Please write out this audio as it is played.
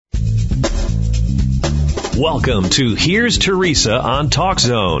Welcome to Here's Teresa on Talk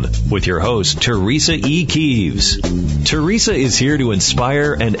Zone with your host, Teresa E. Keeves. Teresa is here to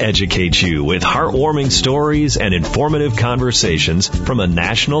inspire and educate you with heartwarming stories and informative conversations from a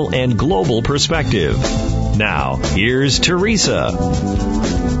national and global perspective. Now, here's Teresa.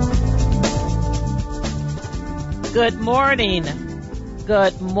 Good morning.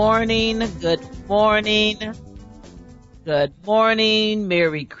 Good morning. Good morning. Good morning.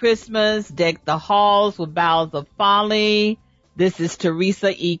 Merry Christmas. Deck the halls with boughs of folly. This is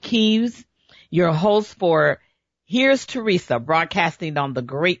Teresa E. Keeves, your host for Here's Teresa, broadcasting on the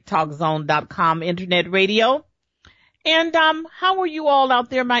GreatTalkZone.com internet radio. And how are you all out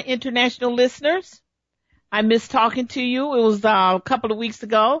there, my international listeners? I miss talking to you. It was a couple of weeks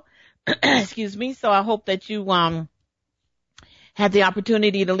ago. Excuse me. So I hope that you had the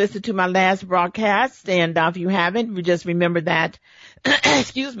opportunity to listen to my last broadcast. And if you haven't, just remember that,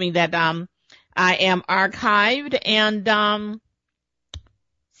 excuse me, that I am archived. And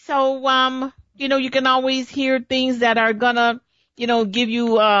so you can always hear things that are gonna, give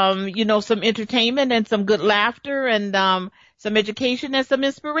you, some entertainment and some good laughter and some education and some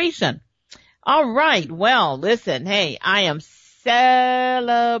inspiration. All right. Well, listen, hey, I am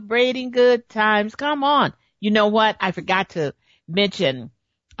celebrating good times. Come on. You know what? I forgot to mention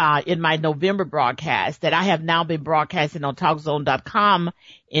in my November broadcast that I have now been broadcasting on TalkZone.com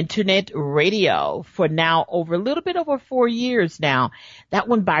internet radio for now over a little bit over 4 years now. That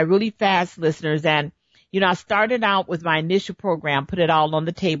went by really fast, listeners. And, I started out with my initial program, put it all on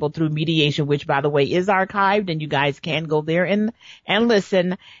the table through mediation, which, by the way, is archived, and you guys can go there and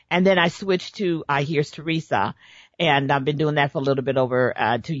listen. And then I switched to Here's Teresa. And I've been doing that for a little bit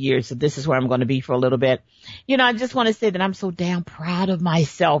over 2 years. So this is where I'm going to be for a little bit. I just want to say that I'm so damn proud of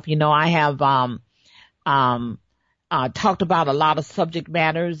myself. I have talked about a lot of subject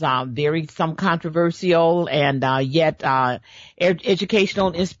matters, very some controversial and yet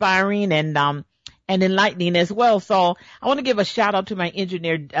educational, inspiring, and enlightening as well. So I want to give a shout out to my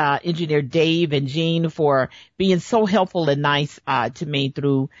engineer Dave and Jean for being so helpful and nice to me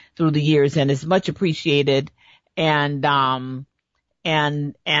through the years, and it's much appreciated. And I'm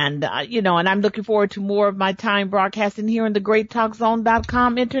looking forward to more of my time broadcasting here in the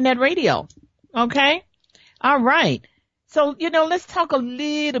GreatTalkZone.com internet radio. Okay. All right. So, let's talk a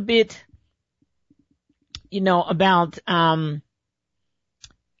little bit, about,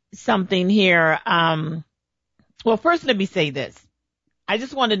 something here. Well, first let me say this. I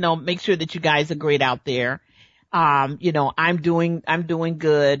just want to make sure that you guys are great out there. I'm doing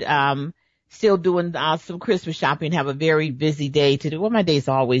good. Still doing some Christmas shopping, have a very busy day today. Well, my day's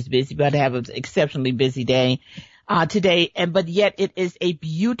always busy, but I have an exceptionally busy day today. But yet it is a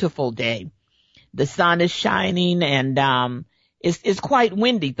beautiful day. The sun is shining, and it's quite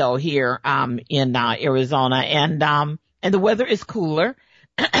windy though here in Arizona, and the weather is cooler.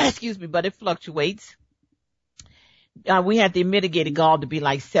 Excuse me, but it fluctuates. We had the mitigated gall to be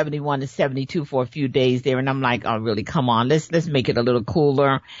like 71 to 72 for a few days there. And I'm like, oh, really? Come on. Let's make it a little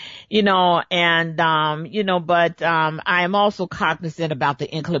cooler, but I am also cognizant about the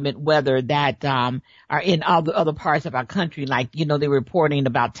inclement weather that, are in other parts of our country. Like, they were reporting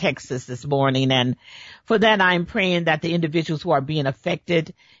about Texas this morning. And for that, I'm praying that the individuals who are being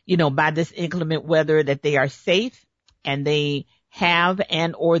affected, by this inclement weather, that they are safe and they have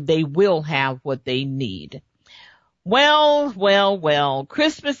or they will have what they need. Well,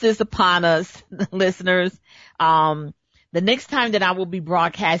 Christmas is upon us, listeners. The next time that I will be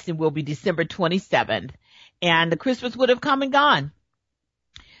broadcasting will be December 27th, and the Christmas would have come and gone.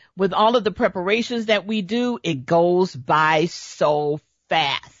 With all of the preparations that we do, it goes by so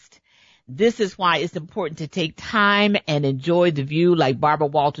fast. This is why it's important to take time and enjoy the view, like Barbara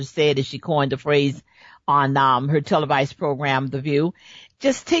Walters said, as she coined the phrase on her televised program, The View.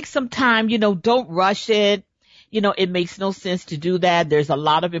 Just take some time, don't rush it. It makes no sense to do that. There's a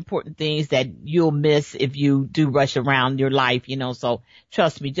lot of important things that you'll miss if you do rush around your life, so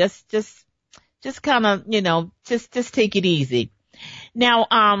trust me, just kind of, just take it easy.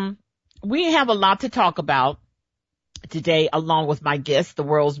 Now, we have a lot to talk about today, along with my guest, the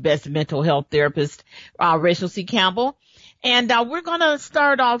world's best mental health therapist, Rachel C. Campbell. And, we're going to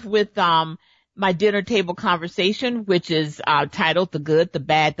start off with, my dinner table conversation, which is, titled The Good, the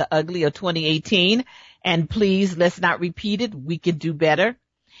Bad, the Ugly of 2018. And please, let's not repeat it. We can do better.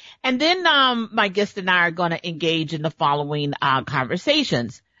 And then, my guest and I are going to engage in the following,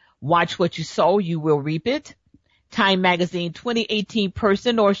 conversations. Watch what you sow, you will reap it. Time Magazine 2018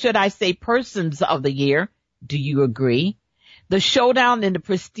 Person, or should I say Persons of the Year. Do you agree? The showdown in the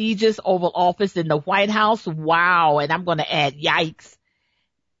prestigious Oval Office in the White House. Wow. And I'm going to add yikes.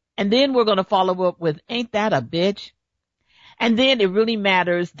 And then we're going to follow up with, ain't that a bitch? And then it really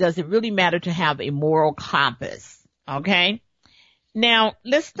matters. Does it really matter to have a moral compass? Okay. Now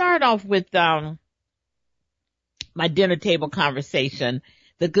let's start off with, my dinner table conversation,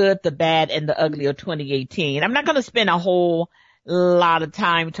 the good, the bad, and the ugly of 2018. I'm not going to spend a whole lot of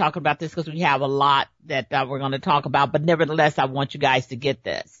time talking about this because we have a lot that we're going to talk about, but nevertheless, I want you guys to get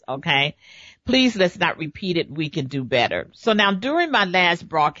this. Okay. Please, let's not repeat it. We can do better. So now during my last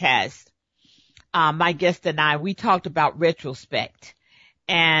broadcast, my guest and I, we talked about retrospect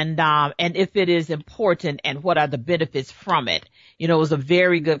and if it is important and what are the benefits from it. You know, it was a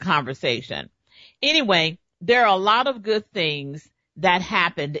very good conversation. Anyway, there are a lot of good things that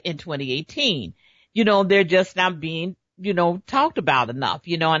happened in 2018. You know, they're just not being, you know, talked about enough,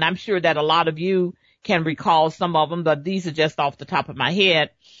 you know, and I'm sure that a lot of you can recall some of them, but these are just off the top of my head.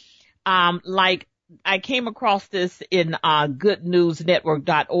 Like I came across this in,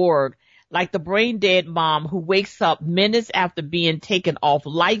 goodnewsnetwork.org, like the brain dead mom who wakes up minutes after being taken off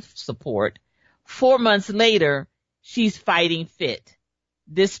life support. 4 months later, she's fighting fit.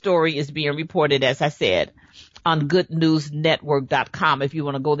 This story is being reported, as I said, on goodnewsnetwork.com. If you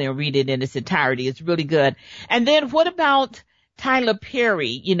want to go there and read it in its entirety, it's really good. And then what about Tyler Perry?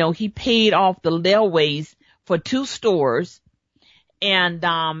 You know, he paid off the layways for 2 stores and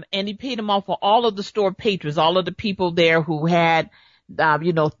he paid them off for all of the store patrons, all of the people there who had,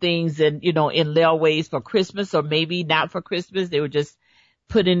 you know, things in, you know, in layways for Christmas or maybe not for Christmas. They were just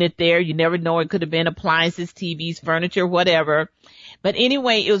putting it there. You never know. It could have been appliances, TVs, furniture, whatever. But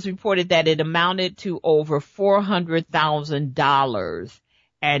anyway, it was reported that it amounted to over $400,000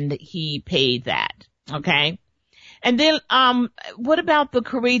 and he paid that. Okay. And then, what about the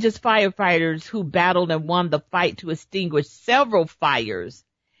courageous firefighters who battled and won the fight to extinguish several fires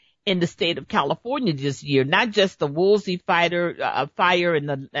in the state of California this year? Not just the Woolsey fire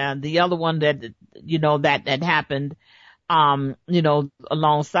and the other one that, you know, that happened, you know,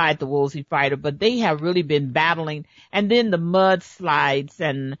 alongside the Woolsey fire, but they have really been battling. And then the mudslides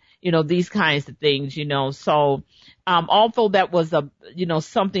and, you know, these kinds of things, you know. So, although that was you know,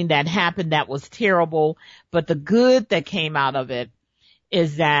 something that happened that was terrible, but the good that came out of it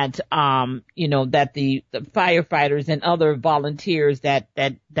is that, you know, that the firefighters and other volunteers that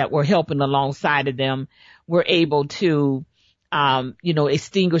were helping alongside of them were able to, you know,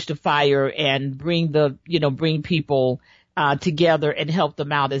 extinguish the fire and bring people together and help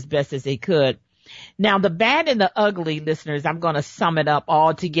them out as best as they could. Now, the bad and the ugly, listeners, I'm going to sum it up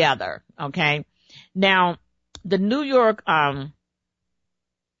all together. Okay. Now, the New York Times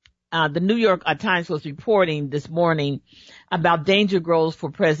was reporting this morning about danger grows for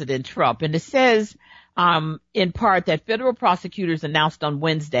President Trump. And it says, in part that federal prosecutors announced on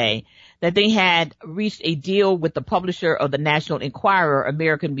Wednesday that they had reached a deal with the publisher of the National Enquirer,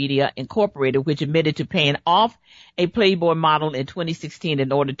 American Media Incorporated, which admitted to paying off a Playboy model in 2016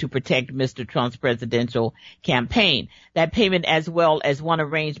 in order to protect Mr. Trump's presidential campaign. That payment, as well as one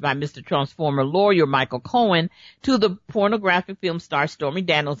arranged by Mr. Trump's former lawyer, Michael Cohen, to the pornographic film star Stormy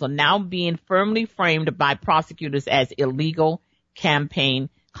Daniels, are now being firmly framed by prosecutors as illegal campaign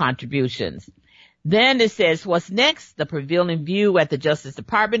contributions. Then it says, what's next? The prevailing view at the Justice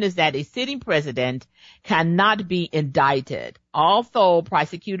Department is that a sitting president cannot be indicted, although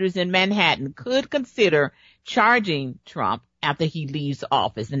prosecutors in Manhattan could consider charging Trump after he leaves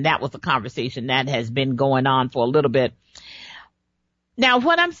office. And that was a conversation that has been going on for a little bit. Now,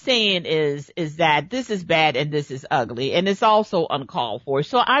 what I'm saying is that this is bad and this is ugly, and it's also uncalled for.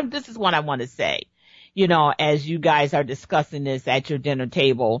 So this is what I want to say, you know, as you guys are discussing this at your dinner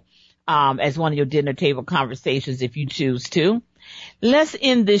table, as one of your dinner table conversations, if you choose to. Let's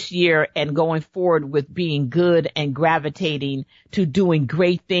end this year and going forward with being good and gravitating to doing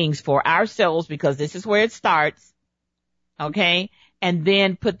great things for ourselves, because this is where it starts. Okay. And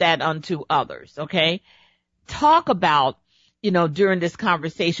then put that onto others. Okay. Talk about, you know, during this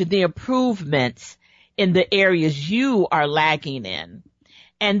conversation, the improvements in the areas you are lacking in,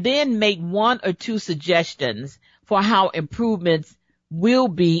 and then make 1 or 2 suggestions for how improvements will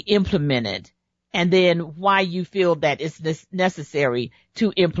be implemented, and then why you feel that it's necessary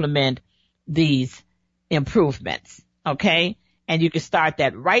to implement these improvements. Okay. And you can start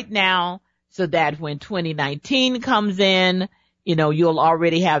that right now so that when 2019 comes in, you know, you'll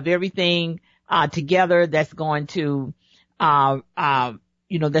already have everything, together that's going to,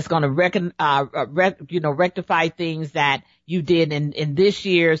 you know, that's going to rectify things that you did in this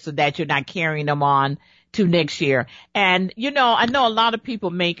year so that you're not carrying them on to next year. And, you know, I know a lot of people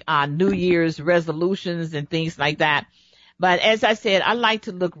make New Year's resolutions and things like that, But as I said, I like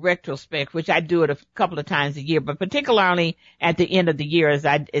to look retrospect, which I do it a couple of times a year, but particularly at the end of the year, as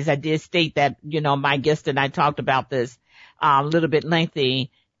I did state that, my guest and I talked about this a little bit lengthy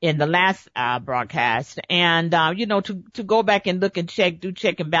in the last broadcast. And, to go back and look and do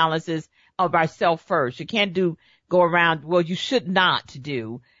check and balances of ourselves first. You can't go around, you should not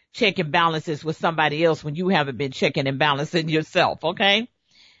do check and balances with somebody else when you haven't been checking and balancing yourself, okay?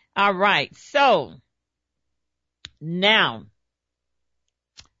 All right. So now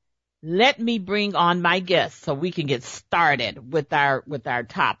let me bring on my guest so we can get started with our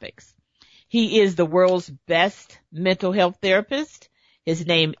topics. He is the world's best mental health therapist. His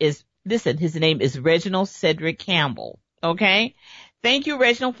name is Reginald Cedric Campbell. Okay. Thank you,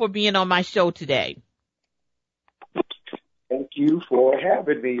 Reginald, for being on my show today. Thank you for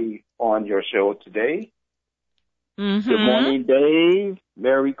having me on your show today. Mm-hmm. Good morning, Dave.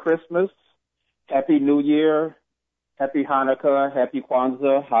 Merry Christmas. Happy New Year. Happy Hanukkah. Happy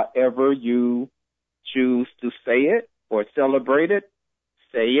Kwanzaa. However you choose to say it or celebrate it,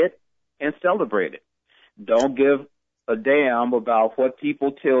 say it and celebrate it. Don't give a damn about what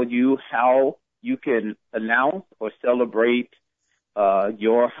people tell you, how you can announce or celebrate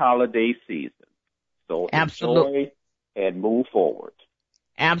your holiday season. So Absolutely. Enjoy and move forward.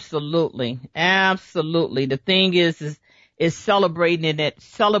 Absolutely. Absolutely. The thing is celebrating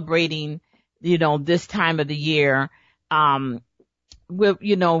this time of the year,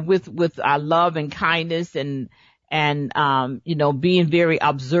 with our love and kindness and being very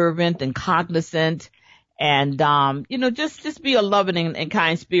observant and cognizant and, just be a loving and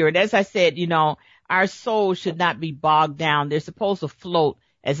kind spirit. As I said, our soul should not be bogged down. They're supposed to float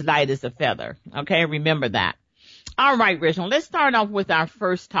as light as a feather. Okay. Remember that. All right, Reginald, let's start off with our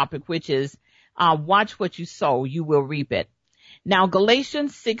first topic, which is, watch what you sow, you will reap it. Now,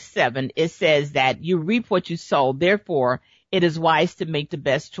 Galatians 6:7, it says that you reap what you sow. Therefore, it is wise to make the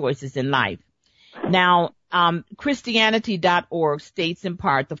best choices in life. Now, Christianity.org states in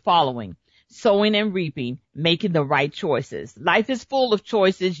part the following: sowing and reaping, making the right choices. Life is full of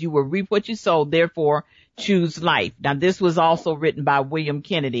choices. You will reap what you sow. Therefore, choose life. Now, this was also written by William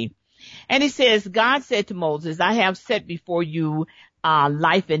Kennedy. And he says, God said to Moses, I have set before you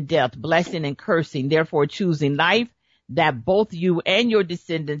life and death, blessing and cursing, therefore choosing life, that both you and your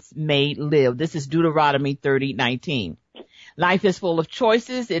descendants may live. This is Deuteronomy 30:19. Life is full of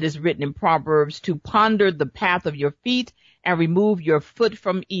choices. It is written in Proverbs to ponder the path of your feet and remove your foot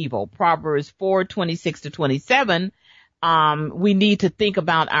from evil. Proverbs 4:26-27. We need to think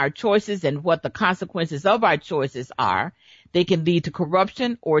about our choices and what the consequences of our choices are. They can lead to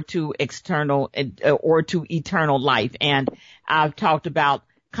corruption or to eternal life. And I've talked about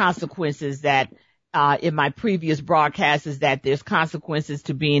consequences that in my previous broadcasts, is that there's consequences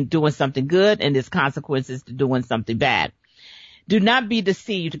to doing something good and there's consequences to doing something bad. Do not be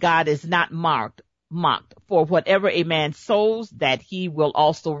deceived. God is not mocked. For whatever a man sows, that he will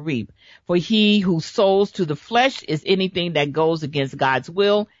also reap. For he who sows to the flesh is anything that goes against God's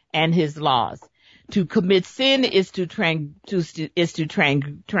will and his laws. To commit sin is to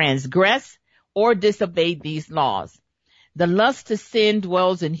transgress or disobey these laws. The lust to sin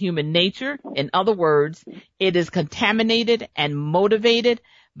dwells in human nature. In other words, it is contaminated and motivated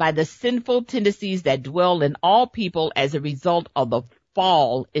by the sinful tendencies that dwell in all people as a result of the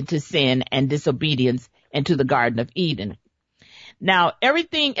fall into sin and disobedience into the Garden of Eden. Now,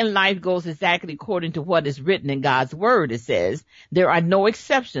 everything in life goes exactly according to what is written in God's word. It says there are no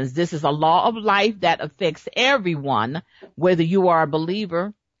exceptions. This is a law of life that affects everyone, whether you are a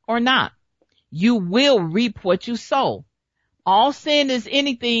believer or not. You will reap what you sow. All sin is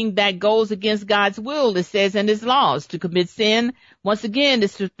anything that goes against God's will, it says in his laws. To commit sin, once again,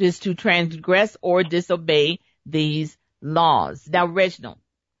 is to transgress or disobey these laws. Now, Reginald,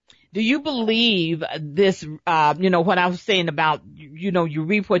 do you believe this, what I was saying about, you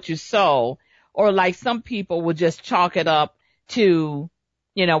reap what you sow, or like some people will just chalk it up to,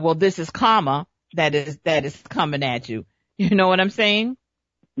 this is karma that is coming at you. You know what I'm saying?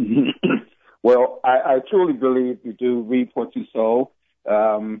 Well, I truly believe you do reap what you sow.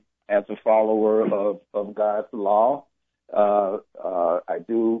 As a follower of God's law, I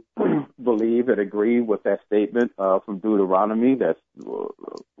do believe and agree with that statement from Deuteronomy. That's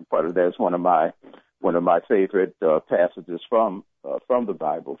one of my favorite passages from the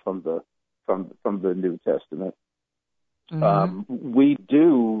Bible, from the New Testament. Mm-hmm. We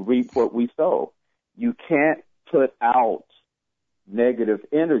do reap what we sow. You can't put out negative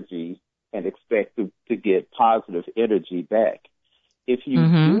energy and expect to get positive energy back. If you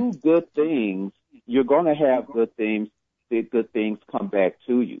do good things, you're going to have good things come back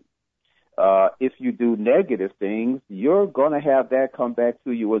to you. if you do negative things, you're going to have that come back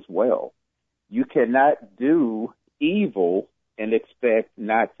to you as well. You cannot do evil and expect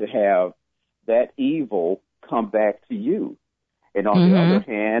not to have that evil come back to you. And on the other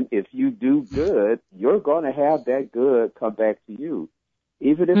hand, if you do good, you're going to have that good come back to you.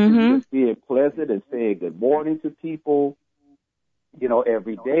 Even if you're just being pleasant and saying good morning to people, you know,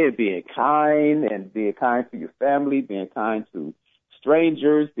 every day, and being kind to your family, being kind to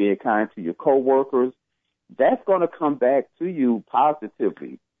strangers, being kind to your coworkers, that's going to come back to you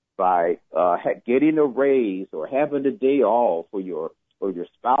positively by getting a raise or having a day off, or your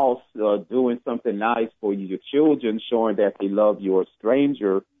spouse doing something nice for you, your children showing that they love you, or a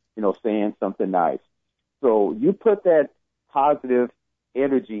stranger, you know, saying something nice. So you put that positive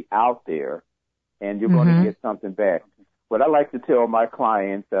energy out there, and you're going to get something back. What I like to tell my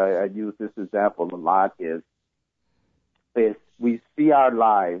clients, I use this example a lot, is we see our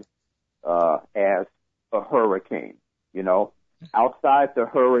lives as a hurricane. You know, outside the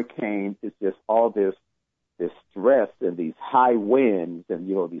hurricane is just all this stress and these high winds, and,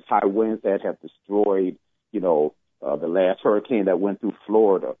 you know, these high winds that have destroyed, you know, the last hurricane that went through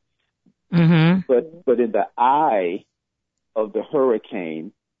Florida. But in the eye of the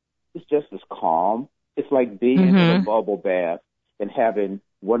hurricane, it's just as calm. It's like being in a bubble bath and having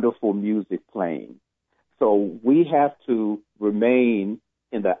wonderful music playing. So we have to remain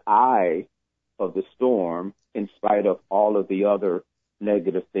in the eye of the storm in spite of all of the other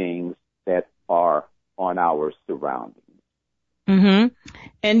negative things that are on our surroundings.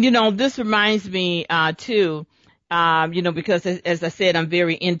 And, you know, this reminds me, too, you know, because as I said, I'm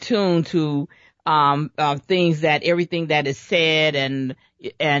very in tune to things everything that is said and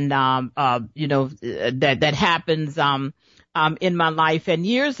you know, that happens in my life. And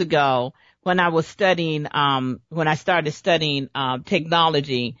years ago, when I was studying, when I started studying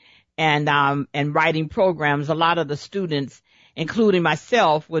technology and writing programs, a lot of the students, including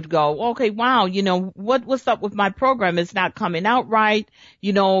myself, would go, okay, wow, you know, what's up with my program? It's not coming out right,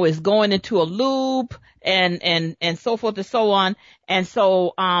 you know, it's going into a loop and so forth and so on. And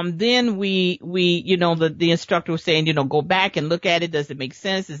so, then we, you know, the instructor was saying, you know, go back and look at it. Does it make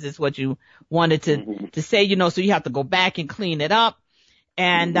sense? Is this what you wanted to say? You know, so you have to go back and clean it up.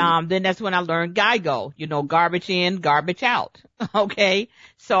 And, then that's when I learned GIGO, you know, garbage in, garbage out. Okay.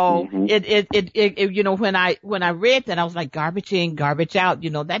 So it, you know, when I read that, I was like, garbage in, garbage out, you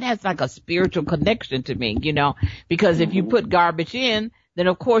know, that has like a spiritual connection to me, you know, because if you put garbage in, then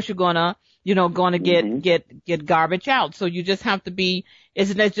of course you're gonna get garbage out. So you just have to be,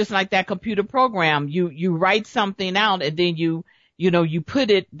 isn't that just like that computer program? You write something out, and then you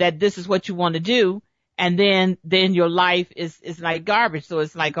put it that this is what you want to do. And then your life is like garbage. So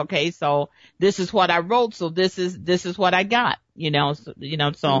it's like, okay, so this is what I wrote. So this is what I got, you know,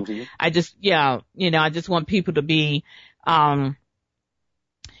 so I just, I just want people to be, you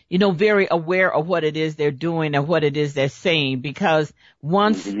know, very aware of what it is they're doing and what it is they're saying, because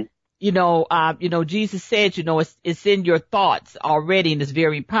once, you know, Jesus said, you know, it's in your thoughts already, and it's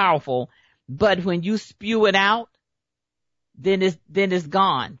very powerful. But when you spew it out, then it's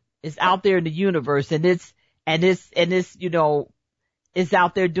gone. It's out there in the universe, and it's, you know, it's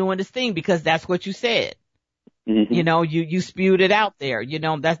out there doing its thing, because that's what you said. You know, you spewed it out there, you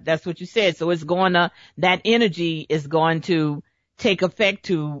know, that's what you said. So it's that energy is going to take effect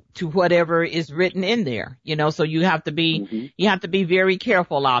to whatever is written in there, you know, so you have to be very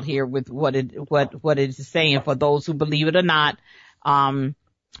careful out here with what it is saying, for those who believe it or not.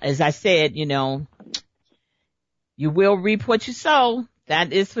 As I said, you know, you will reap what you sow.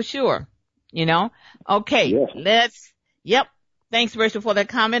 That is for sure, you know. Okay, Thanks, Rachel, for that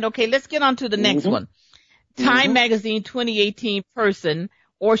comment. Okay, let's get on to the next one. Time Magazine 2018 Person,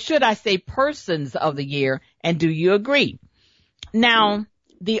 or should I say Persons of the Year, and do you agree? Now,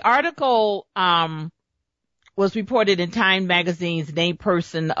 the article was reported in Time Magazine's Named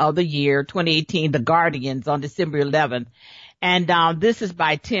Person of the Year 2018, The Guardians, on December 11th. And this is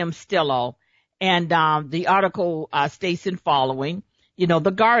by Tim Stillo. And the article states in following, you know,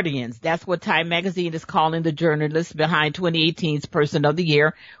 the Guardians, that's what Time Magazine is calling the journalists behind 2018's Person of the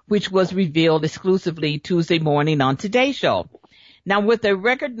Year, which was revealed exclusively Tuesday morning on Today Show. Now, with a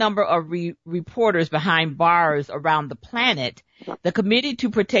record number of reporters behind bars around the planet, the Committee to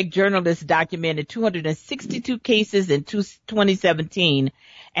Protect Journalists documented 262 cases in 2017,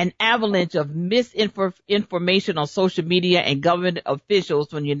 an avalanche of misinformation on social media, and government officials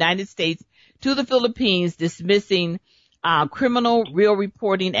from the United States to the Philippines dismissing criminal real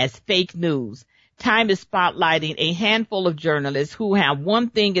reporting as fake news. Time is spotlighting a handful of journalists who have one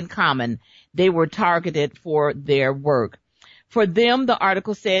thing in common: they were targeted for their work. For them, the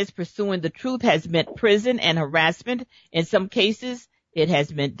article says, pursuing the truth has meant prison and harassment. In some cases, it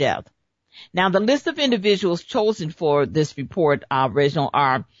has meant death. Now, the list of individuals chosen for this report, Reginald,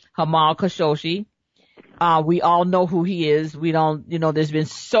 are Jamal Khashoggi. We all know who he is. We don't, there's been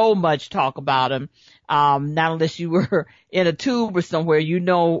so much talk about him. Not unless you were in a tube or somewhere,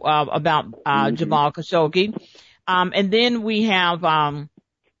 about, Jamal Khashoggi. And then we have, John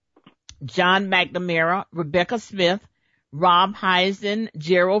McNamara, Rebecca Smith, Rob Heisen,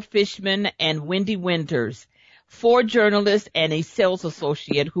 Gerald Fishman, and Wendy Winters, 4 journalists and a sales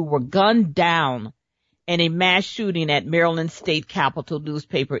associate who were gunned down in a mass shooting at Maryland State Capitol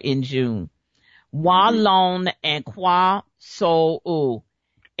newspaper in June. Wa Lon and Kwa So-u.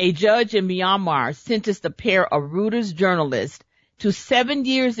 A judge in Myanmar sentenced a pair of Reuters journalists to 7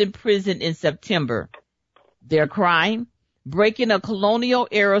 years in prison in September. Their crime? Breaking a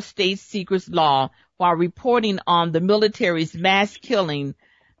colonial-era state secrets law while reporting on the military's mass killing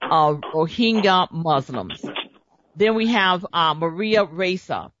of Rohingya Muslims. Then we have Maria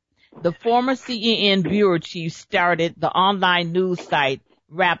Ressa. The former CNN bureau chief started the online news site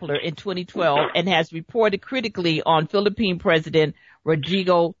Rappler in 2012 and has reported critically on Philippine President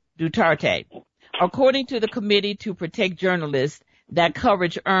Rodrigo Duterte. According to the Committee to Protect Journalists, that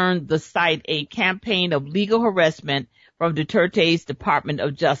coverage earned the site a campaign of legal harassment from Duterte's Department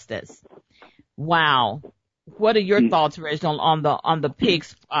of Justice. Wow. What are your thoughts, Reginald, on the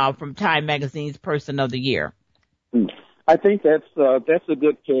picks from Time Magazine's Person of the Year? I think that's a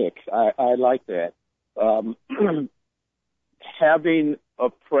good pick. I like that. Having a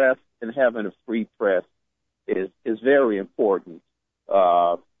press and having a free press is very important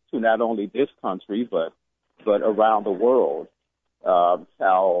to not only this country but around the world.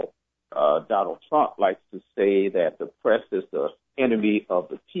 How Donald Trump likes to say that the press is the enemy of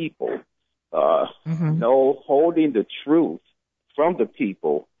the people. No, holding the truth from the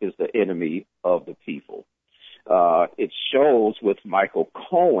people is the enemy of the people. It shows with Michael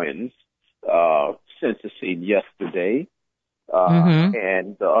Cohen's sentencing yesterday,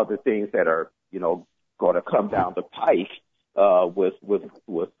 and the other things that are, going to come down the pike with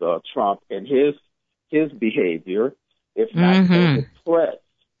Trump and his behavior. If not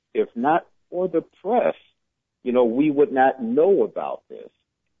for the press, we would not know about this.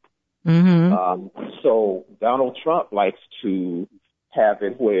 So Donald Trump likes to have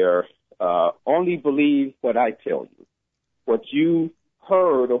it where only believe what I tell you. What you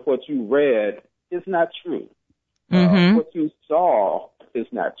heard or what you read is not true. What you saw is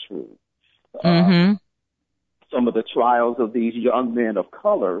not true. Some of the trials of these young men of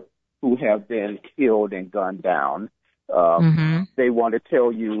color who have been killed and gunned down, they want to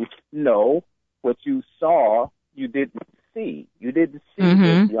tell you, no, what you saw, you didn't see. You didn't see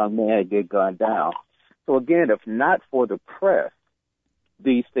this young man get gunned down. So again, if not for the press,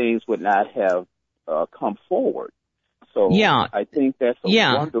 these things would not have come forward. So I think that's a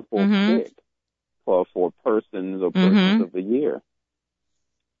wonderful pick for persons or persons of the year.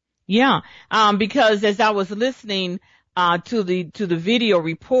 Yeah, because as I was listening to the video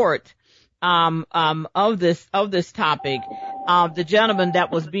report of this topic, the gentleman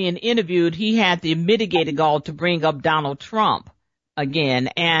that was being interviewed, he had the mitigating goal to bring up Donald Trump again,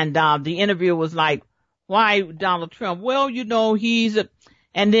 and the interviewer was like, "Why Donald Trump?" Well, he's a,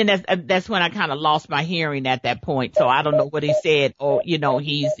 and then that's when I kind of lost my hearing at that point. So I don't know what he said, or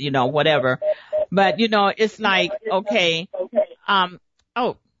he's whatever, but it's like, okay,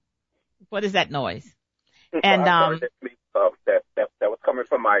 oh, what is that noise? And that was coming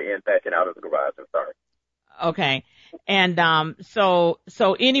from my end, backing out of the garage. I'm sorry. Okay, and so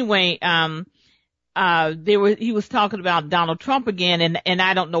anyway, he was talking about Donald Trump again, and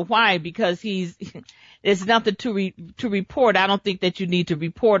I don't know why, because there's nothing to report. I don't think that you need to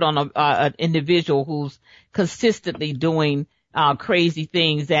report on an individual who's consistently doing crazy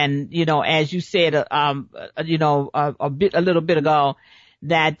things, and as you said, a little bit ago,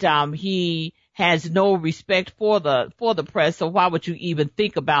 that he has no respect for the press. So why would you even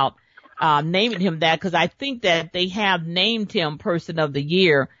think about naming him that? Because I think that they have named him Person of the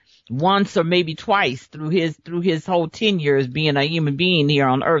Year once or maybe twice through his whole 10 years being a human being here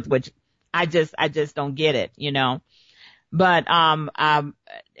on Earth, which I just don't get it, But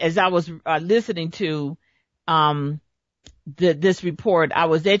as I was listening to this report, I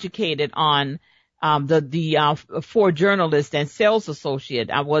was educated on the 4 journalists and sales associate.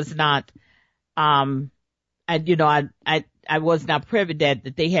 I was not I was not privy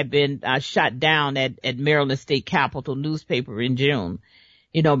that they had been shot down at Maryland State Capitol newspaper in June,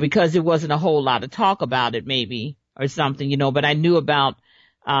 because there wasn't a whole lot of talk about it maybe or something, but I knew about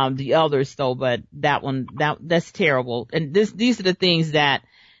the others though, but that's terrible. And these are the things that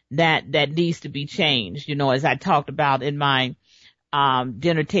needs to be changed. You know, as I talked about in my,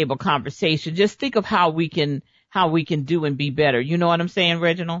 dinner table conversation, just think of how we can do and be better. You know what I'm saying,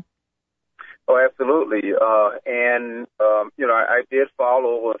 Reginald? Oh, absolutely. I did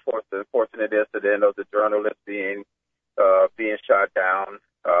follow the unfortunate incident of the journalist being shot down.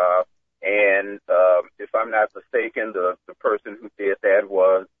 If I'm not mistaken, the person who did that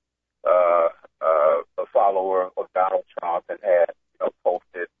was a follower of Donald Trump and had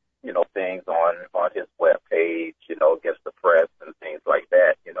posted things on his webpage, against the press and things like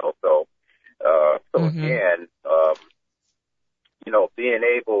that. Again, being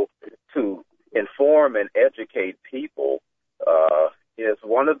able to inform and educate people is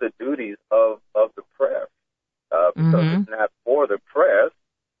one of the duties of the press. Because it's not for the press,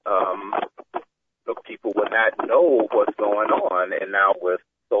 the people would not know what's going on. And now with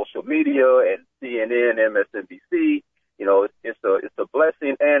social media and CNN, MSNBC, it's a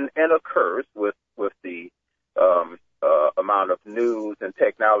blessing and a curse with the amount of news and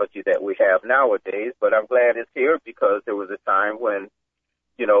technology that we have nowadays. But I'm glad it's here, because there was a time when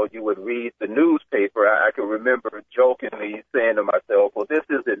you would read the newspaper. I can remember jokingly saying to myself, well, this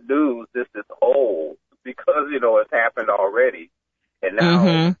isn't news, this is old, because, it's happened already. And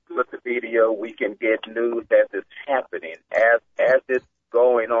now with the media, we can get news that is happening as it's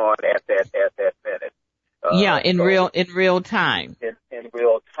going on at that minute. In real time. In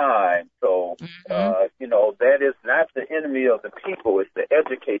real time. So, that is not the enemy of the people. It's to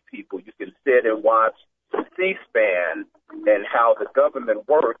educate people. You can sit and watch C-SPAN and how the government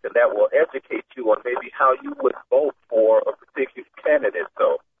works, and that will educate you on maybe how you would vote for a particular candidate.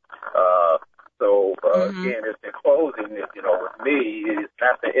 Again, it's in closing, with me, it's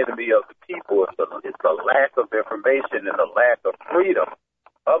not the enemy of the people. It's the lack of information and the lack of freedom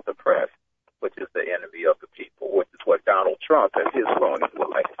of the press, which is the enemy of the people, which is what Donald Trump and his cronies would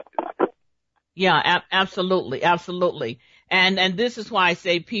like to do. Yeah, absolutely. Absolutely. And this is why I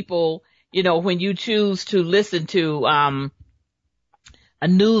say people, when you choose to listen to, a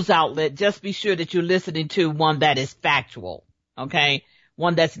news outlet, just be sure that you're listening to one that is factual. Okay.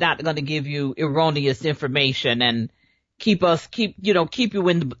 One that's not going to give you erroneous information and keep you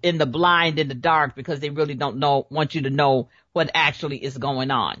in the blind, in the dark, because they really want you to know what actually is going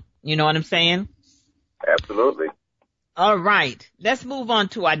on. You know what I'm saying? Absolutely. All right. Let's move on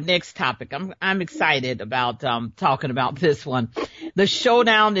to our next topic. I'm excited about, talking about this one. The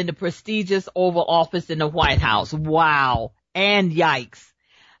showdown in the prestigious Oval Office in the White House. Wow. And yikes.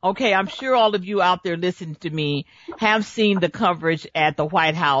 Okay, I'm sure all of you out there listening to me have seen the coverage at the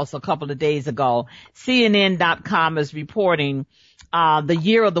White House a couple of days ago. CNN.com is reporting the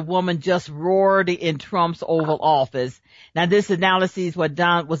year of the woman just roared in Trump's Oval Office. Now, this analysis was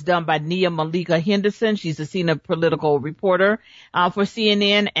done by Nia Malika Henderson. She's a senior political reporter for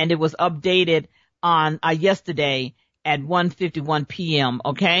CNN, and it was updated on yesterday at 1:51 p.m.,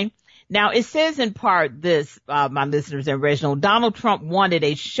 okay? Now, it says in part this, my listeners and Reginald, Donald Trump wanted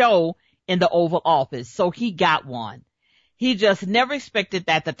a show in the Oval Office, so he got one. He just never expected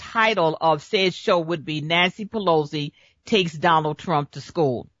that the title of said show would be Nancy Pelosi Takes Donald Trump to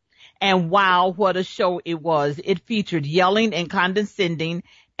School. And wow, what a show it was. It featured yelling and condescending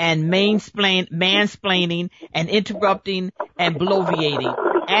and mansplaining and interrupting and bloviating,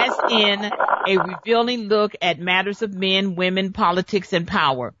 as in a revealing look at matters of men, women, politics, and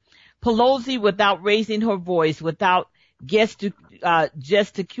power. Pelosi, without raising her voice, without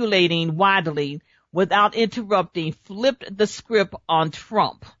gesticulating wildly, without interrupting, flipped the script on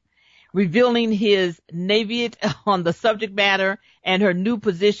Trump, revealing his naivete on the subject matter and her new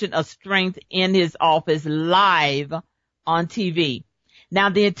position of strength in his office live on TV. Now,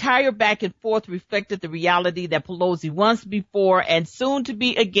 the entire back and forth reflected the reality that Pelosi, once before and soon to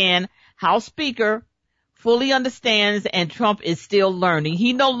be again House Speaker, fully understands, and Trump is still learning.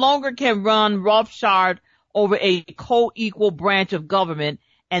 He no longer can run roughshod over a co-equal branch of government,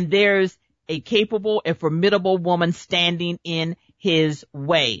 and there's a capable and formidable woman standing in his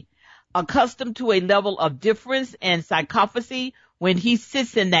way. Accustomed to a level of difference and psychopathy when he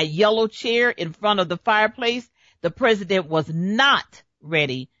sits in that yellow chair in front of the fireplace, the president was not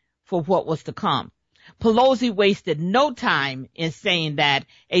ready for what was to come. Pelosi wasted no time in saying that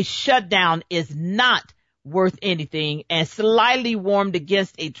a shutdown is not worth anything and slyly warmed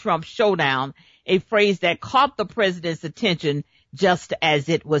against a Trump showdown, a phrase that caught the president's attention just as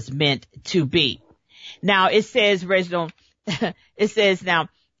it was meant to be. Now, it says, Reginald, it says now,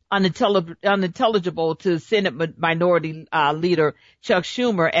 unintelligible to Senate Minority Leader Chuck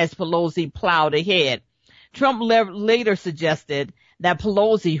Schumer as Pelosi plowed ahead. Trump later suggested that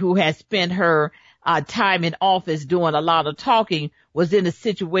Pelosi, who has spent her time in office doing a lot of talking, was in a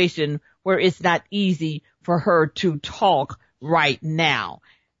situation where it's not easy for her to talk right now.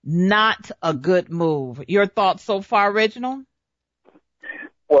 Not a good move. Your thoughts so far, Reginald?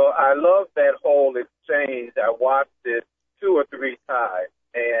 Well, I love that whole exchange. I watched it 2 or 3 times,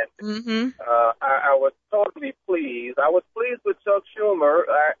 and I was totally pleased. I was pleased with Chuck Schumer.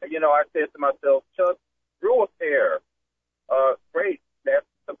 I said to myself, Chuck grew a pair. Great, that's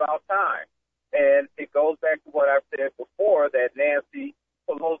about time. And it goes back to what I've said before, that Nancy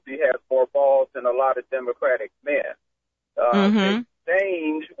Pelosi has more balls than a lot of Democratic men. The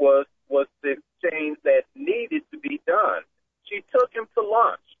exchange was the exchange that needed to be done. She took him to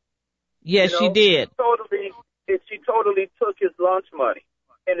lunch. Yes, she did. She totally took his lunch money.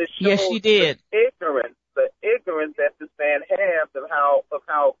 And it shows yes, she did. the ignorance that this man has of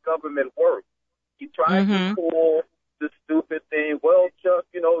how government works. He tried to pull the stupid thing. Well, Chuck,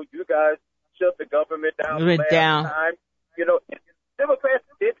 you guys shut the government down last time. Democrats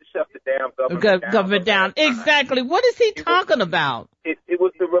did shut the damn government down. Exactly. What is he talking about? It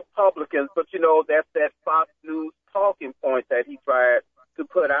was the Republicans, but that's that Fox News talking point that he tried to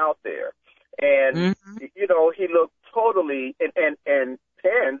put out there. And, he looked totally, and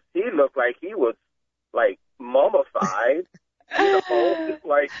Pence, he looked like he was, like, mummified. Just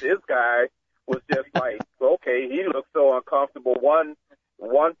like this guy was just like, okay, he looked so uncomfortable. One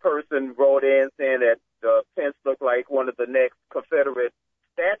person wrote in saying that Pence looked like one of the next Confederate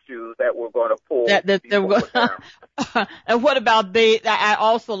statues that we're going to pull. Down. And what about I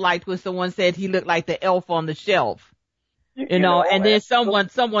also liked when someone said he looked like the elf on the shelf. And then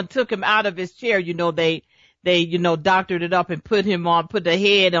someone took him out of his chair. They doctored it up and put the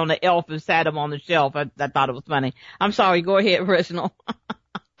head on the elf and sat him on the shelf. I thought it was funny. I'm sorry. Go ahead, Reginald.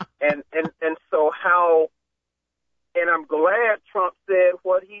 and so and I'm glad Trump said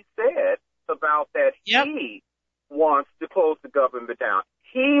what he said about that. Yep. He wants to close the government down.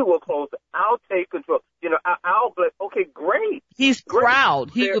 He will close it. I'll take control. I'll blame. Okay, great. He's great.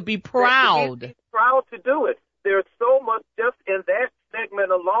 Proud. He would be proud. He's proud to do it. There's so much just in that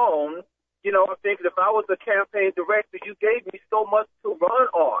segment alone. I'm thinking if I was a campaign director, you gave me so much to run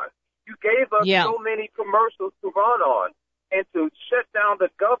on. You gave us so many commercials to run on. And to shut down the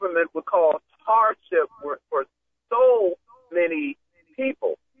government would cause hardship for so many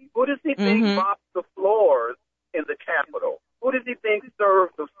people. Who does he think mops the floors in the Capitol? Who does he think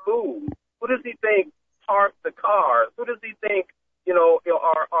serves the food? Who does he think parks the cars? Who does he think, are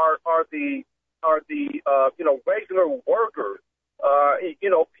the regular workers?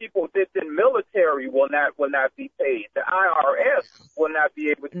 People that's in military will not be paid. The IRS will not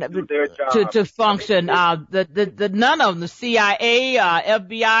be able to do their job to function. The none of them, the CIA,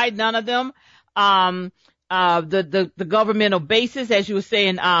 FBI, none of them. The governmental bases, as you were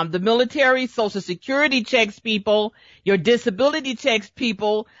saying, the military, Social Security checks people, your disability checks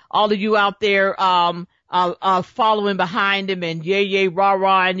people, all of you out there, following behind him and yay,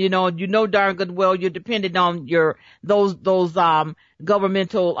 rah, and darn good well you're dependent on those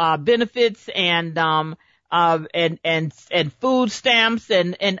governmental, benefits and food stamps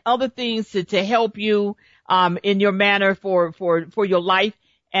and other things to help you, in your manner for your life.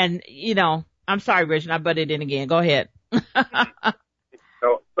 And, I'm sorry, Richard, I butted in again. Go ahead. So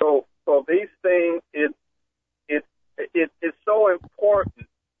these things, it's so important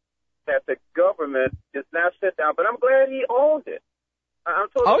that the government is not shut down. But I'm glad he owned it. I'm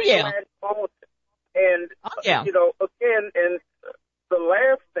totally glad he owned it. And, again, and the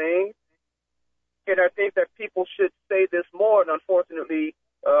last thing, and I think that people should say this more, and unfortunately,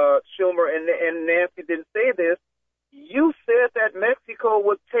 Schumer and Nancy didn't say this, you said that Mexico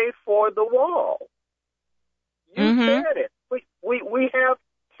would pay for the wall. You said it. We have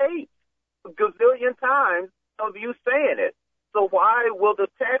tapes a gazillion times of you saying it. So why will the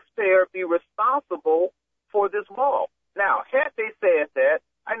taxpayer be responsible for this wall? Now, had they said that,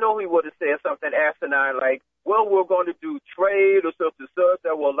 I know he would have said something asinine like, well, we're going to do trade or something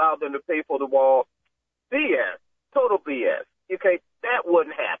that will allow them to pay for the wall. BS. Total BS. Okay? That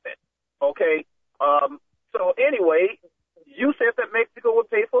wouldn't happen. Okay? So anyway, you said that Mexico would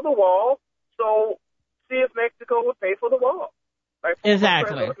pay for the wall, so see if Mexico would pay for the wall. Like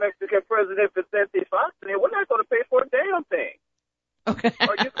exactly. Mexican President Vicente Fox said, we're not going to pay for a damn thing. Okay.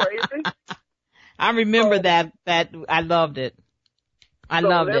 Are you crazy? I remember that I loved it.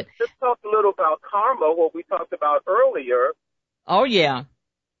 Loved it. Let's talk a little about karma, what we talked about earlier. Oh, yeah.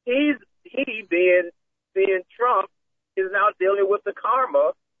 He being Trump, is now dealing with the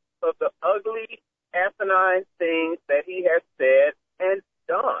karma of the ugly, asinine things that he has said and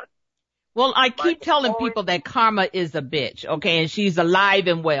done. Well, I keep telling people that karma is a bitch, okay, and she's alive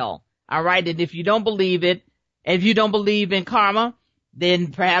and well, all right? And if you don't believe it, if you don't believe in karma,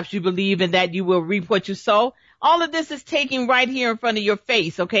 then perhaps you believe in that you will reap what you sow. All of this is taking right here in front of your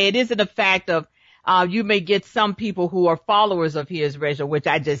face, okay? It isn't a fact of you may get some people who are followers of his, Rachel, which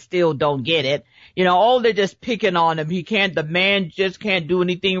I just still don't get it. You know, oh, they're just picking on him. The man just can't do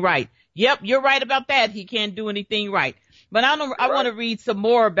anything right. Yep, you're right about that. He can't do anything right. But I want to read some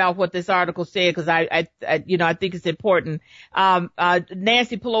more about what this article said because I think it's important.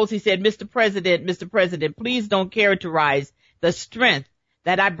 Nancy Pelosi said, Mr. President, please don't characterize the strength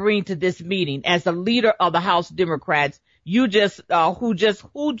that I bring to this meeting as the leader of the House Democrats. Who just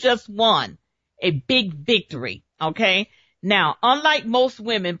won a big victory. Okay. Now, unlike most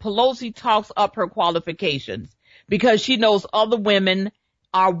women, Pelosi talks up her qualifications because she knows other women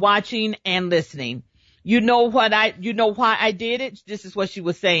are watching and listening. You know why I did it? This is what she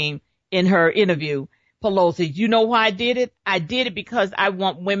was saying in her interview, Pelosi. You know why I did it? I did it because I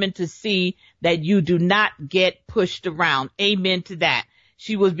want women to see that you do not get pushed around. Amen to that.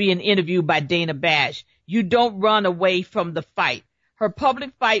 She was being interviewed by Dana Bash. You don't run away from the fight. Her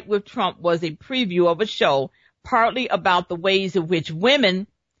public fight with Trump was a preview of a show partly about the ways in which women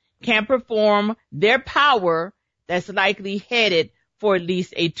can perform their power that's likely headed for at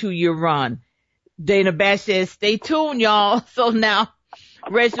least a 2-year run. Dana Bash says, stay tuned, y'all. So now,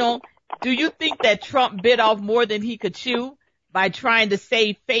 Reginald, do you think that Trump bit off more than he could chew by trying to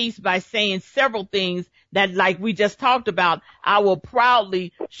save face by saying several things that, like we just talked about, I will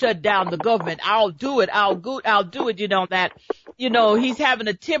proudly shut down the government. I'll do it. I'll do it. You know, that, you know, he's having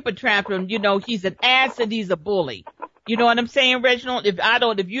a temper tantrum. You know, he's an ass and he's a bully. You know what I'm saying, Reginald?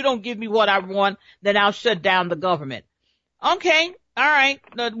 If you don't give me what I want, then I'll shut down the government. Okay. All right.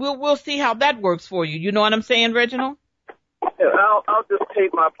 We'll see how that works for you. You know what I'm saying, Reginald? Yeah, I'll just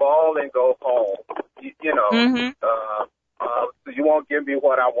take my ball and go home. You know, so you won't give me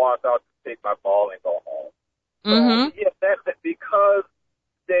what I want. I'll just take my ball and go home. Yeah, that's because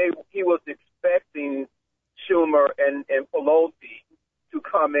he was expecting Schumer and Pelosi to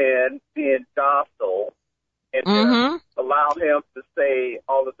come in being docile and allow him to say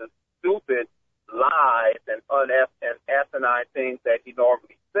all of the stupid lies and asinine things that he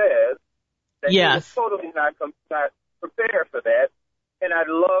normally says. That he was totally not prepared for that. And I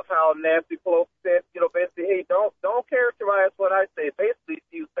love how Nancy Pelosi said, you know, basically, hey, don't characterize what I say. Basically,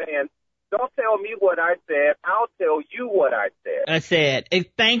 she was saying, don't tell me what I said. I'll tell you what I said. I said,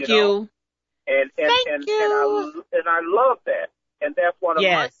 thank you. And I love that. And that's one of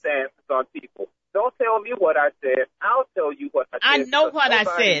my stances on people. Don't tell me what I said. I'll tell you what I said. I know what I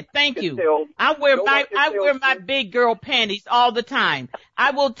said. Thank you. I wear my big girl panties all the time.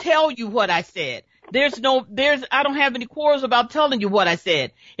 I will tell you what I said. I don't have any quarrels about telling you what I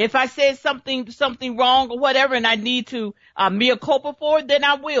said. If I said something wrong or whatever and I need to, mea culpa for it, then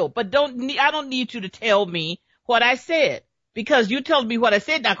I will. But I don't need you to tell me what I said because you telling me what I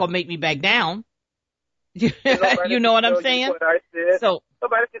said not gonna make me back down. You know what I'm saying? What I said. So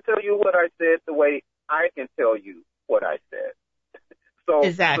nobody can tell you what I said the way I can tell you what I said. So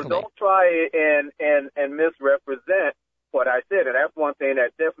don't try and misrepresent what I said. And that's one thing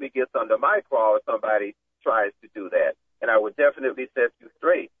that definitely gets under my craw if somebody tries to do that. And I would definitely set you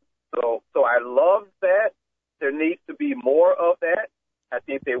straight. So I love that. There needs to be more of that. I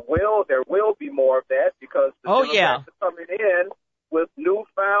think there will be more of that because the Democrats are coming in with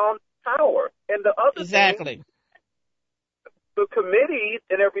newfound power. And the other thing, the committees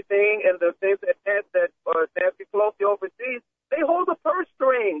and everything and the things that Nancy Pelosi oversees, they hold the purse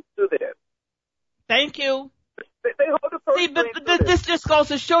strings to this. Thank you. They hold the purse strings to this. This just goes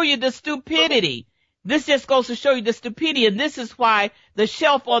to show you the stupidity. This just goes to show you the stupidity, and this is why the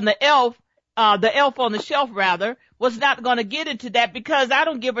elf on the shelf rather, was not going to get into that because I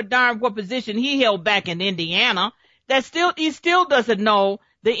don't give a darn what position he held back in Indiana. He still doesn't know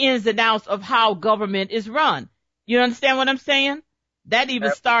the ins and outs of how government is run. You understand what I'm saying? That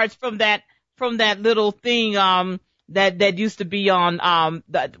even starts from that little thing, that used to be on,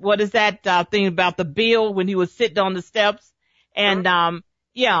 what is that, thing about the bill when he was sitting on the steps? And,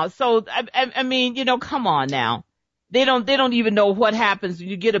 so, I mean, you know, come on now. They don't even know what happens when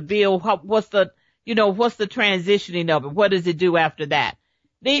you get a bill. What's the transitioning of it? What does it do after that?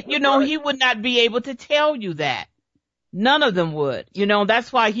 He would not be able to tell you that. None of them would. You know,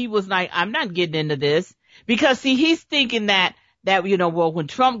 that's why he was like, I'm not getting into this. Because see, he's thinking that, when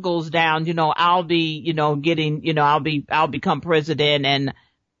Trump goes down, I'll be, I'll become president and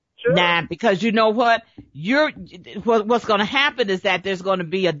because you know what? What's going to happen is that there's going to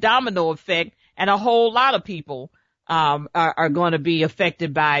be a domino effect and a whole lot of people, are going to be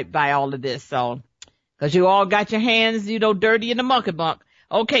affected by all of this. So, cause you all got your hands, dirty in the monkey muck.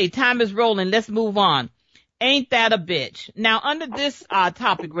 Okay, time is rolling. Let's move on. Ain't that a bitch? Now, under this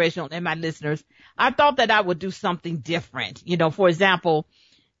topic, Reginald and my listeners, I thought that I would do something different. For example,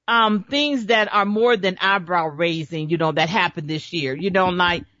 things that are more than eyebrow raising, that happened this year.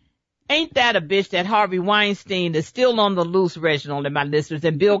 Like, ain't that a bitch that Harvey Weinstein is still on the loose, Reginald and my listeners,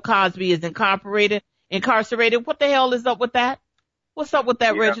 and Bill Cosby is incarcerated? What the hell is up with that? What's up with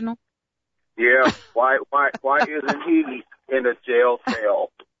that, yeah. Reginald? Yeah. Why isn't he in a jail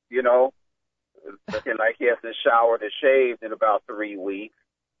cell? Looking like he hasn't showered and shaved in about 3 weeks.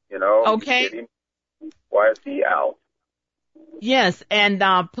 Okay. Why is he out? Yes, and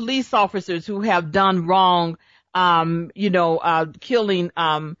police officers who have done wrong, killing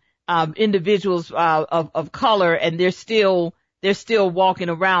individuals of color, and they're still walking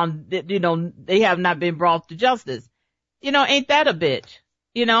around. They have not been brought to justice. Ain't that a bitch?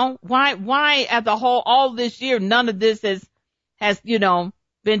 Why after all this year none of this has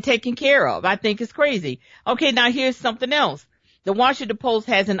been taken care of? I think it's crazy. Okay, now here's something else. The Washington Post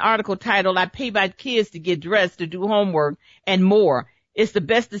has an article titled, "I Pay My Kids to Get Dressed, to Do Homework, and More. It's the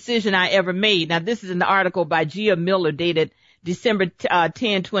best decision I ever made." Now, this is an article by Gia Miller dated December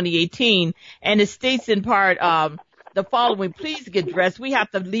 10, 2018, and it states in part the following: "Please get dressed. We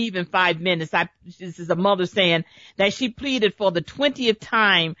have to leave in 5 minutes." This is a mother saying that she pleaded for the 20th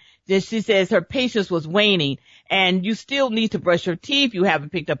time that she says her patience was waning, and you still need to brush your teeth. You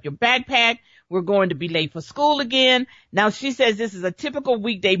haven't picked up your backpack. We're going to be late for school again. Now, she says this is a typical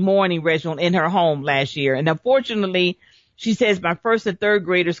weekday morning, Reginald, in her home last year. And unfortunately, she says my first and third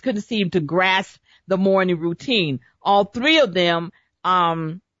graders couldn't seem to grasp the morning routine. All three of them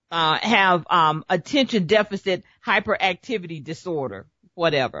have attention deficit hyperactivity disorder,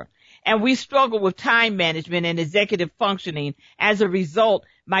 whatever. And we struggle with time management and executive functioning. As a result,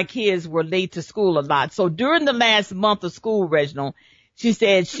 my kids were late to school a lot. So during the last month of school, Reginald, she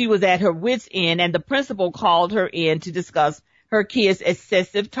said she was at her wit's end, and the principal called her in to discuss her kids'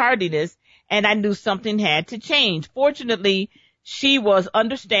 excessive tardiness, and I knew something had to change. Fortunately, she was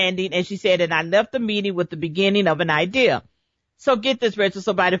understanding, and she said, and I left the meeting with the beginning of an idea. So get this, Rachel.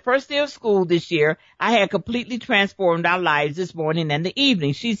 So by the first day of school this year, I had completely transformed our lives this morning and the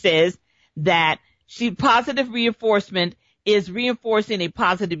evening. She says that positive reinforcement is reinforcing a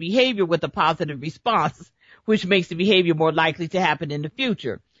positive behavior with a positive response, which makes the behavior more likely to happen in the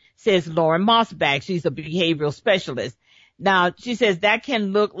future, says Lauren Mossback. She's a behavioral specialist. Now, she says that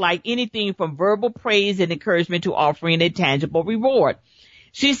can look like anything from verbal praise and encouragement to offering a tangible reward.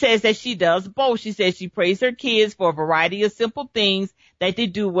 She says that she does both. She says she praises her kids for a variety of simple things that they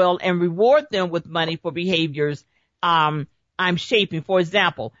do well and reward them with money for behaviors I'm shaping. For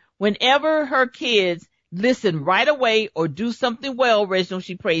example, whenever her kids listen right away or do something well, Reginald,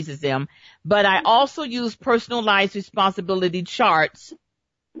 she praises them. But I also use personalized responsibility charts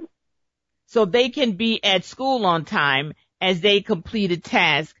so they can be at school on time. As they complete a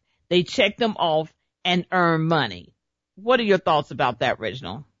task, they check them off and earn money. What are your thoughts about that,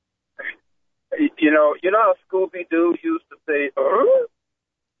 Reginald? How Scooby-Doo used to say,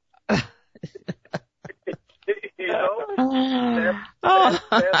 that's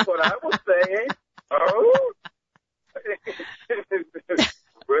what I was saying.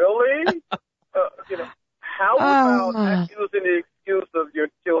 Really? How about using the excuse of your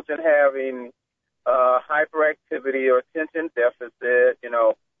children having hyperactivity or attention deficit,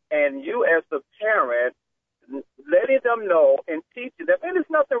 and you as the parent letting them know and teaching them, and there's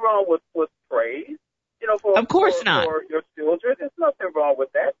nothing wrong with praise, of course not. For your children, there's nothing wrong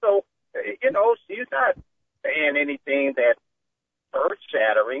with that. So, she's not saying anything that's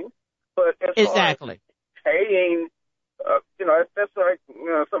earth-shattering, but as exactly paying, that's like,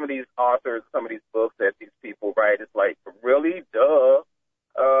 some of these authors, some of these books that these people write, it's like, really, duh.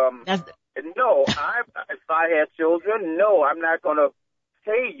 No, if I had children, no, I'm not going to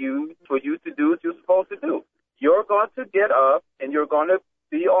pay you for you to do what you're supposed to do. You're going to get up and you're going to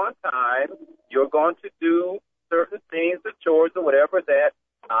be on time. You're going to do certain things, the chores or whatever that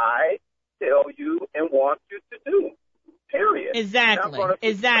I tell you and want you to do. Period. Exactly. I'm going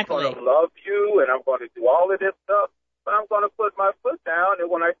to love you and I'm going to do all of this stuff, but I'm going to put my foot down, and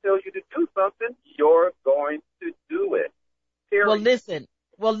when I tell you to do something, you're going to do it. Period.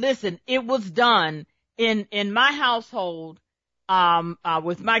 Well, listen, it was done in my household,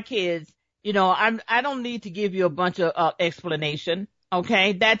 with my kids. I don't need to give you a bunch of explanation.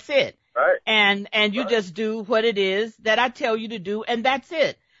 Okay. That's it. Right. And you just do what it is that I tell you to do, and that's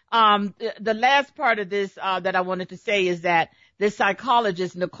it. The last part of this, that I wanted to say is that this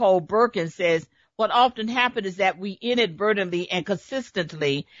psychologist, Nicole Birkin, says, what often happens is that we inadvertently and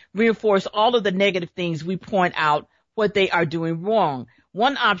consistently reinforce all of the negative things we point out what they are doing wrong.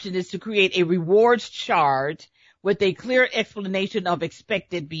 One option is to create a rewards chart with a clear explanation of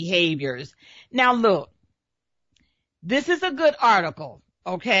expected behaviors. Now look, this is a good article,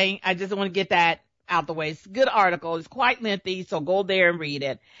 okay? I just want to get that out the way. It's a good article. It's quite lengthy, so go there and read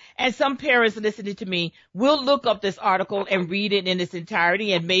it. And some parents listening to me will look up this article and read it in its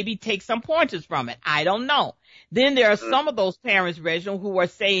entirety and maybe take some pointers from it. I don't know. Then there are some of those parents, Reginald, who are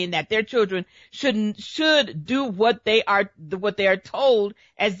saying that their children should do what they are told,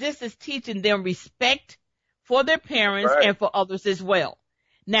 as this is teaching them respect for their parents and for others as well.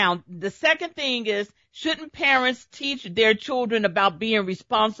 Now, the second thing is, shouldn't parents teach their children about being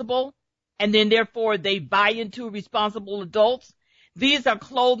responsible, and then therefore they buy into responsible adults? These are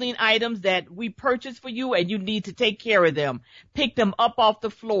clothing items that we purchase for you, and you need to take care of them. Pick them up off the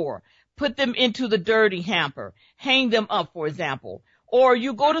floor. Put them into the dirty hamper. Hang them up, for example. Or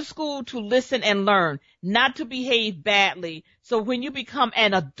you go to school to listen and learn, not to behave badly. So when you become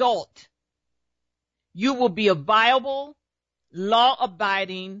an adult, you will be a viable,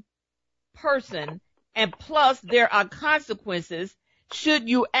 law-abiding person, and plus there are consequences should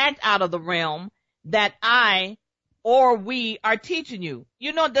you act out of the realm that I or we are teaching you.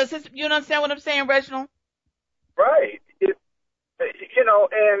 You know, you understand what I'm saying, Reginald? Right.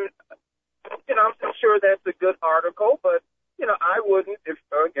 I'm sure that's a good article, but, I wouldn't, if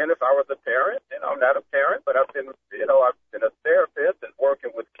I was a parent, I'm not a parent, but I've been a therapist and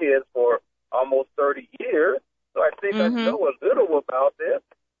working with kids for almost 30 years, so I think I know a little about this.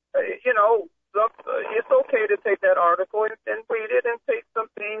 It's okay to take that article and read it and take some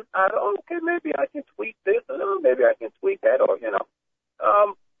things out of, okay, maybe I can tweak this, or maybe I can tweak that, or,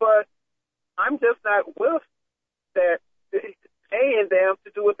 but I'm just not with that paying them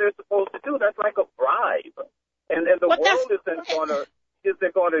to do what they're supposed to do. That's like a bribe. And the world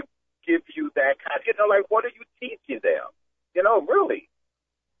isn't going to give you that kind of, like, what are you teaching them? Really.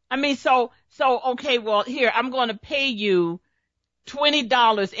 I mean, so, okay, well, here, I'm going to pay you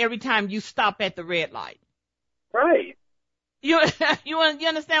 $20 every time you stop at the red light. Right. You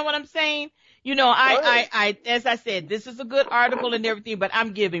understand what I'm saying? I as I said, this is a good article and everything, but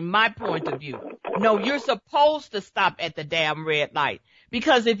I'm giving my point of view. No, you're supposed to stop at the damn red light,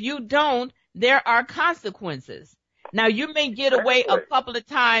 because if you don't, there are consequences. Now, you may get away a couple of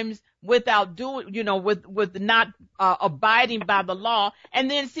times without doing, with not abiding by the law.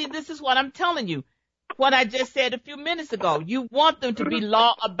 And then, see, this is what I'm telling you. What I just said a few minutes ago. You want them to be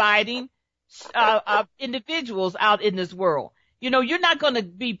law-abiding individuals out in this world. You're not going to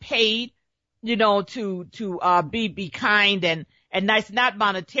be paid, to be kind and nice, not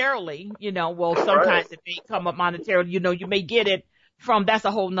monetarily, well, sometimes it may come up monetarily, you may get it from, that's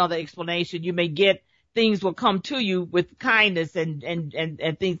a whole nother explanation. You may get, things will come to you with kindness and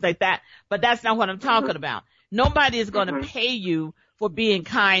things like that. But that's not what I'm talking about. Nobody is going to pay you for being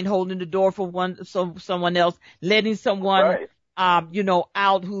kind, holding the door for someone else, letting someone,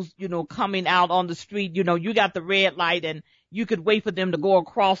 out who's, coming out on the street. You got the red light and you could wait for them to go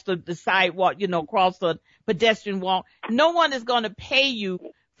across the sidewalk, across the pedestrian walk. No one is going to pay you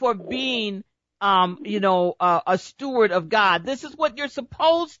for being, a steward of God. This is what you're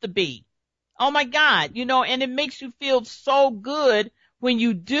supposed to be. Oh my God, and it makes you feel so good when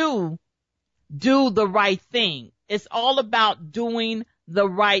you do the right thing. It's all about doing the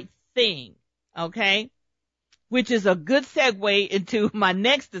right thing, okay? Which is a good segue into my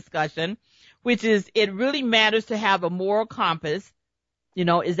next discussion, which is, it really matters to have a moral compass.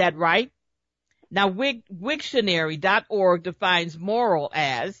 Is that right? Now, Wiktionary.org defines moral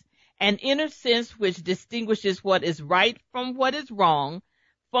as an inner sense which distinguishes what is right from what is wrong,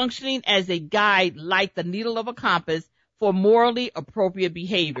 functioning as a guide like the needle of a compass for morally appropriate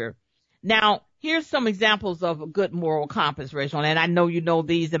behavior. Now, here's some examples of a good moral compass, Reginald, and I know you know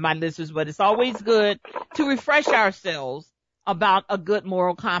these and my listeners, but it's always good to refresh ourselves about a good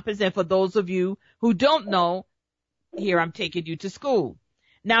moral compass. And for those of you who don't know, here I'm taking you to school.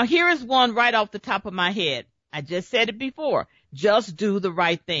 Now, here is one right off the top of my head. I just said it before. Just do the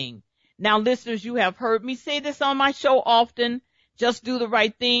right thing. Now, listeners, you have heard me say this on my show often. Just do the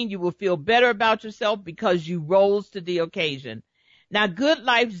right thing. You will feel better about yourself because you rose to the occasion. Now,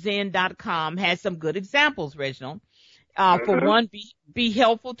 GoodLifeZen.com has some good examples, Reginald. For one, be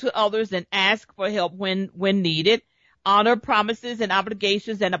helpful to others and ask for help when needed. Honor promises and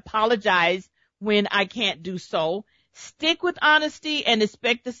obligations and apologize when I can't do so. Stick with honesty and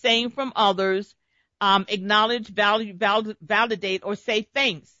expect the same from others. Acknowledge, validate, or say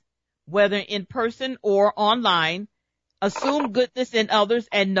thanks, whether in person or online. assume goodness in others,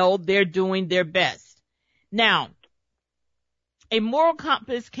 and know they're doing their best. Now, a moral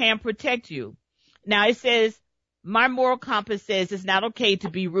compass can protect you. Now, it says, my moral compass says it's not okay to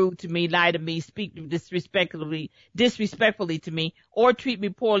be rude to me, lie to me, speak disrespectfully to me, or treat me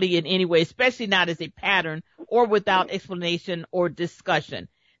poorly in any way, especially not as a pattern or without explanation or discussion.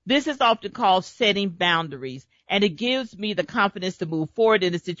 This is often called setting boundaries, and it gives me the confidence to move forward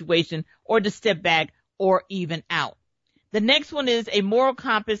in a situation or to step back or even out. The next one is a moral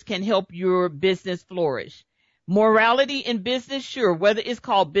compass can help your business flourish. Morality in business, sure, whether it's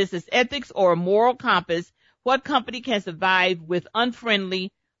called business ethics or a moral compass, what company can survive with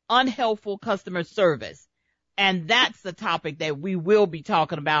unfriendly, unhelpful customer service? And that's the topic that we will be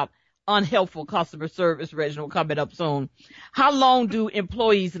talking about, unhelpful customer service, Reginald, coming up soon. How long do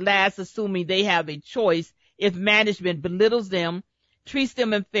employees last assuming they have a choice if management belittles them, treats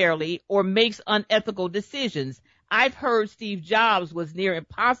them unfairly, or makes unethical decisions? I've heard Steve Jobs was near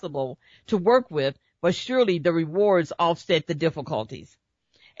impossible to work with, but surely the rewards offset the difficulties.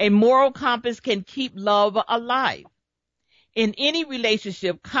 A moral compass can keep love alive. In any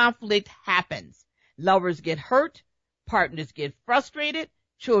relationship, conflict happens. Lovers get hurt, partners get frustrated,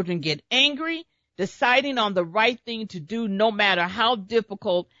 children get angry. Deciding on the right thing to do, no matter how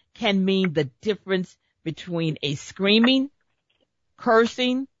difficult, can mean the difference between a screaming,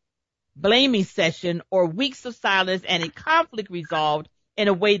 cursing, blaming session or weeks of silence and a conflict resolved in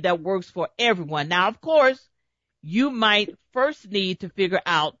a way that works for everyone. Now, of course, you might first need to figure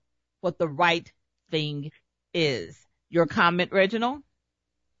out what the right thing is. Your comment, Reginald?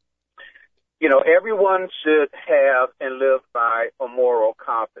 Everyone should have and live by a moral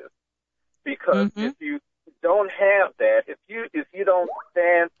compass, because if you don't have that, if you don't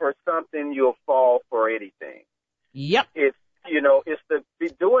stand for something, you'll fall for anything. Yep. It's be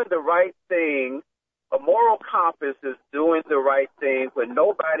doing the right thing. A moral compass is doing the right thing when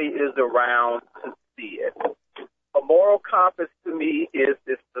nobody is around to see it. A moral compass to me is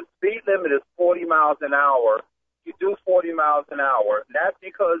if the speed limit is 40 miles an hour, you do 40 miles an hour, not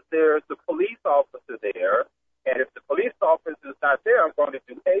because there's a police officer there, and if the police officer is not there, I'm going to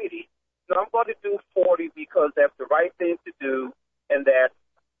do 80. So I'm going to do 40 because that's the right thing to do, and that's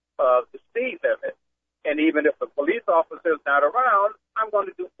the speed limit. And even if the police officer is not around, I'm going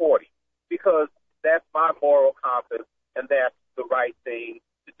to do 40 because that's my moral compass, and that's the right thing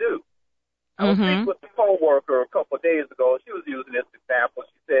to do. I was speaking with a coworker a couple of days ago. She was using this example.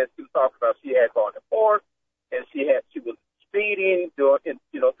 She said she was talking about she had gone to court, and she was speeding through a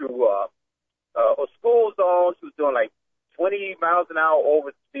school zone. She was doing like 20 miles an hour over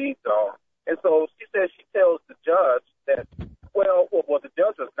the speed zone. And so she said she tells the judge that, well, the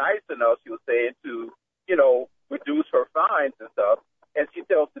judge was nice enough, she was saying, to, reduce her fines and stuff. And she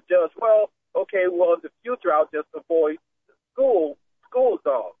tells the judge, in the future, I'll just avoid the school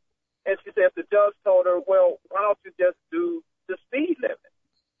zone. And she said the judge told her, well, why don't you just do the speed limit?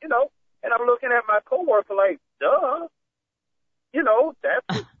 And I'm looking at my coworker like, duh. That's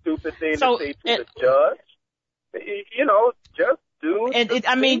a stupid thing to say to the judge. Just do. And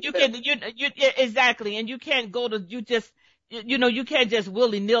exactly. And you can't you can't just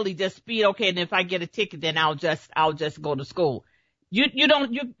willy-nilly just speed. Okay. And if I get a ticket, then I'll just go to school.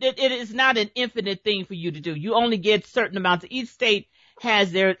 It is not an infinite thing for you to do. You only get certain amounts. Each state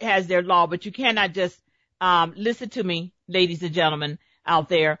has their law, but you cannot just, listen to me, ladies and gentlemen out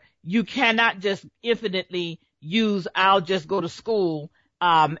there. You cannot just infinitely use, I'll just go to school,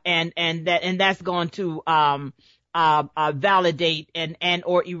 and that's going to, validate and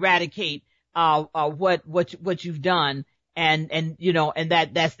or eradicate, what you've done. And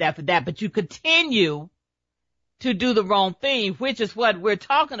that's that for that. But you continue to do the wrong thing, which is what we're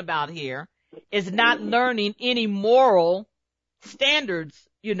talking about here, is not learning any moral standards,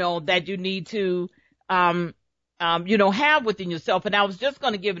 that you need to, have within yourself. And I was just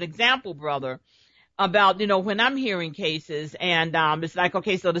going to give an example, brother, about, when I'm hearing cases and, it's like,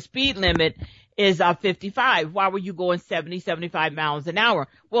 okay, so the speed limit is 55. Why were you going 70, 75 miles an hour?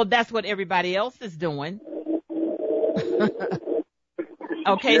 Well, that's what everybody else is doing.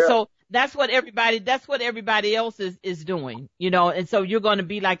 Okay. Yeah. So that's what everybody else is doing, and so you're going to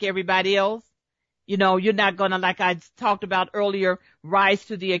be like everybody else. You're not going to, like I talked about earlier, rise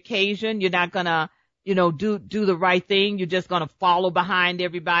to the occasion. You're not going to, do the right thing. You're just going to follow behind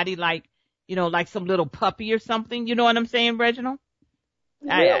everybody like some little puppy or something. You know what I'm saying, Reginald?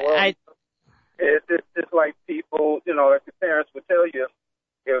 Yeah, it's like people, like the parents would tell you,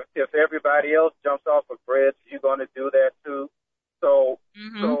 if everybody else jumps off a bridge, you're going to do that too. So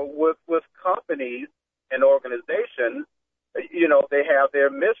with companies and organizations, they have their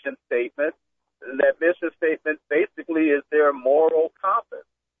mission statement, and that mission statement basically basically is their moral compass.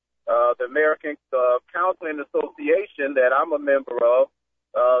 The American Counseling Association that I'm a member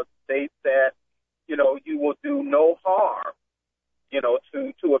of states that, you will do no harm,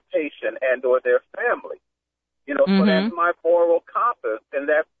 to a patient and or their family. So that's my moral compass, and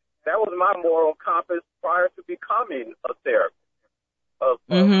that was my moral compass prior to becoming a therapist.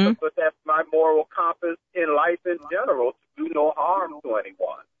 But that's my moral compass in life in general, to do no harm to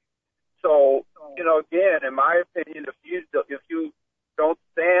anyone. So, again, in my opinion, if you don't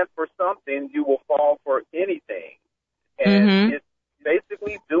stand for something, you will fall for anything. And it's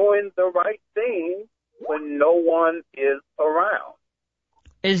basically doing the right thing when no one is around.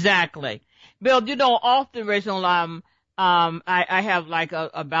 Exactly. Bill, often, Reginald, I have like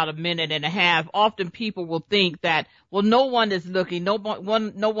about a minute and a half. Often people will think that, well, no one is looking, no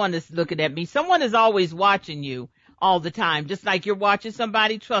one is looking at me. Someone is always watching you all the time. Just like you're watching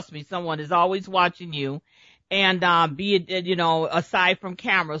somebody, trust me, someone is always watching you. And, be it, aside from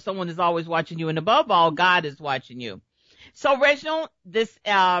camera, someone is always watching you. And above all, God is watching you. So, Reginald,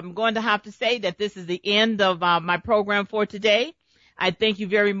 I'm going to have to say that this is the end of my program for today. I thank you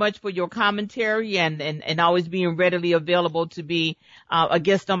very much for your commentary and always being readily available to be a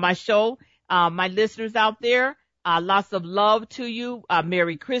guest on my show. My listeners out there, lots of love to you.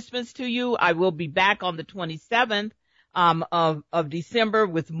 Merry Christmas to you. I will be back on the 27th of December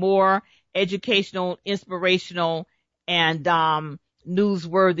with more educational, inspirational, and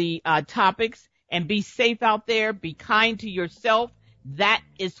newsworthy topics. And be safe out there. Be kind to yourself. That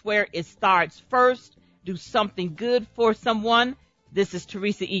is where it starts. First, do something good for someone. This is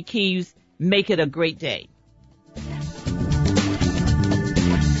Teresa E. Keeves. Make it a great day.